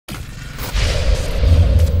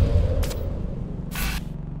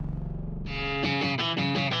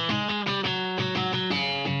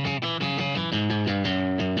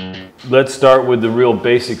let's start with the real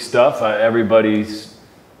basic stuff. Everybody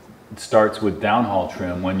starts with downhaul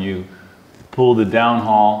trim. When you pull the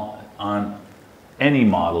downhaul on any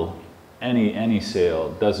model, any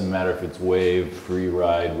sail, doesn't matter if it's wave, free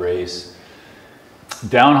ride, race.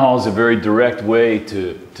 Downhaul is a very direct way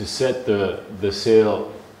to set the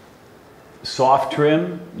sail soft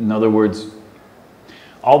trim. In other words,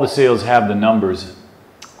 all the sails have the numbers,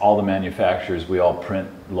 all the manufacturers, we all print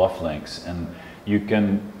luff links, and you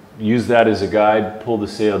can use that as a guide, pull the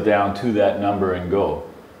sail down to that number and go.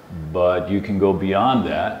 But you can go beyond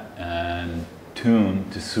that and tune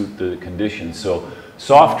to suit the conditions. So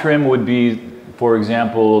soft trim would be, for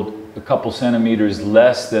example, a couple centimeters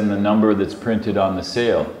less than the number that's printed on the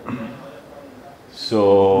sail.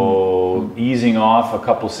 So easing off a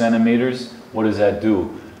couple centimeters, what does that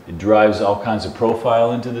do? It drives all kinds of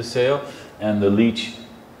profile into the sail, and the leech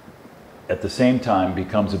at the same time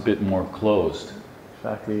becomes a bit more closed.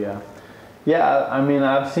 Exactly, yeah. Yeah, I mean,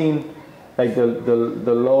 I've seen like the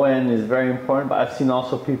low end is very important, but I've seen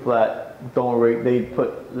also people that don't rate, they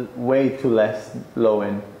put way too less low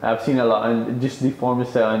end. I've seen a lot, and it just deforms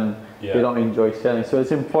the sail, and they don't enjoy sailing. So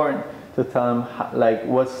it's important to tell them like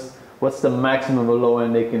what's the maximum of low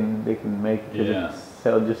end they can make, because the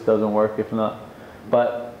sail just doesn't work if not.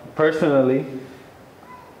 But personally,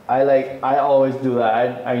 I always do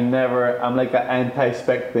that. I'm like an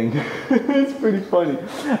anti-spec thing. It's pretty funny.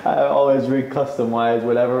 I always rig custom-wise,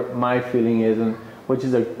 whatever my feeling is, and which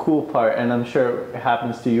is a cool part. And I'm sure it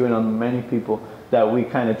happens to you and on many people that we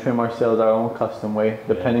kind of trim our sails our own custom way,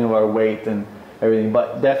 depending on our weight and everything.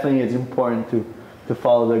 But definitely it's important to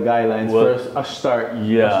follow the guidelines for a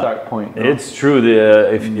start point. You know? It's true.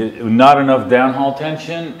 If not enough downhaul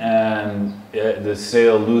tension, and the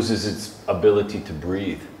sail loses its ability to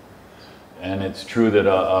breathe. And it's true that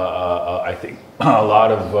I think a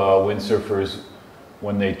lot of windsurfers,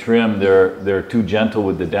 when they trim, they're too gentle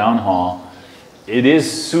with the downhaul. It is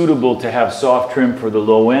suitable to have soft trim for the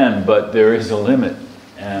low end, but there is a limit.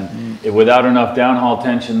 And without enough downhaul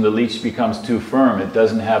tension, the leech becomes too firm. It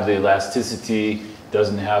doesn't have the elasticity,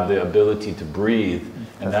 doesn't have the ability to breathe,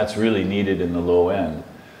 and that's really needed in the low end.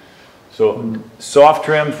 So soft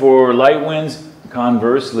trim for light winds,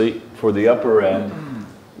 conversely, for the upper end,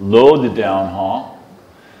 load the downhaul.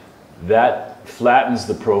 That flattens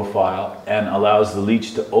the profile and allows the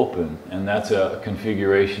leech to open, and that's a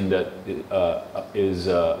configuration that is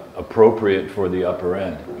appropriate for the upper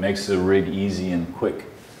end. It makes the rig easy and quick.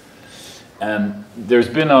 And there's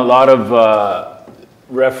been a lot of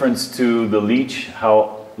reference to the leech,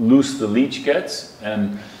 how loose the leech gets,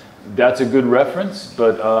 and that's a good reference.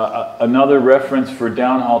 But another reference for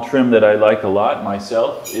downhaul trim that I like a lot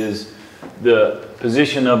myself is the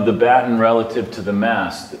position of the batten relative to the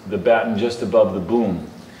mast, the batten just above the boom.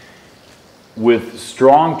 With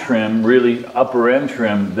strong trim, really upper end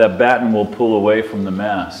trim, that batten will pull away from the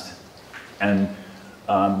mast. And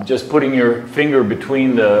just putting your finger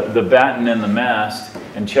between the batten and the mast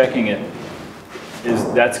and checking it,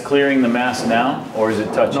 that's clearing the mast now, or is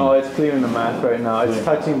it touching? No, it's clearing the mast right now. It's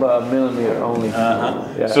touching about 1 millimeter only.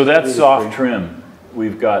 Yeah, so that's really soft trim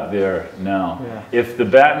we've got there now. Yeah. If the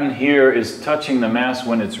batten here is touching the mast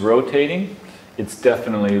when it's rotating, it's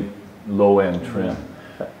definitely low end trim.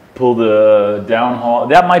 Pull the downhaul,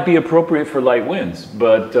 that might be appropriate for light winds,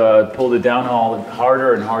 but pull the downhaul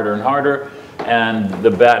harder and harder and harder, and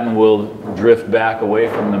the batten will drift back away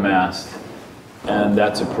from the mast, and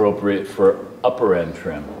that's appropriate for upper end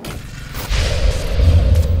trim.